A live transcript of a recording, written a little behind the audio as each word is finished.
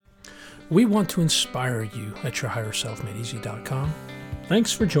We want to inspire you at yourhigherselfmadeeasy.com.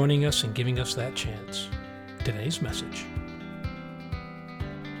 Thanks for joining us and giving us that chance. Today's message.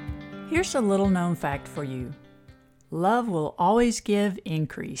 Here's a little known fact for you. Love will always give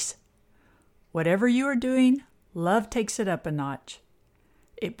increase. Whatever you are doing, love takes it up a notch.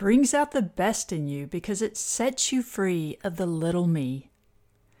 It brings out the best in you because it sets you free of the little me.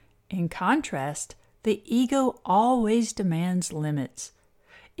 In contrast, the ego always demands limits.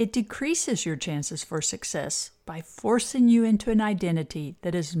 It decreases your chances for success by forcing you into an identity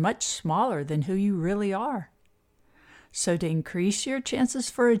that is much smaller than who you really are. So to increase your chances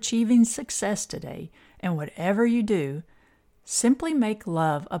for achieving success today, and whatever you do, simply make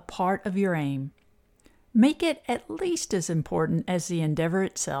love a part of your aim. Make it at least as important as the endeavor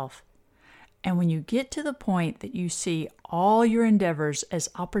itself. And when you get to the point that you see all your endeavors as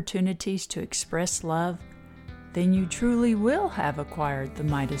opportunities to express love, then you truly will have acquired the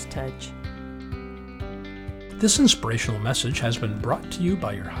Midas touch. This inspirational message has been brought to you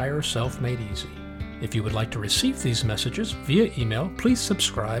by Your Higher Self Made Easy. If you would like to receive these messages via email, please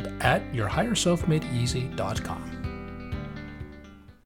subscribe at yourhigherselfmadeeasy.com.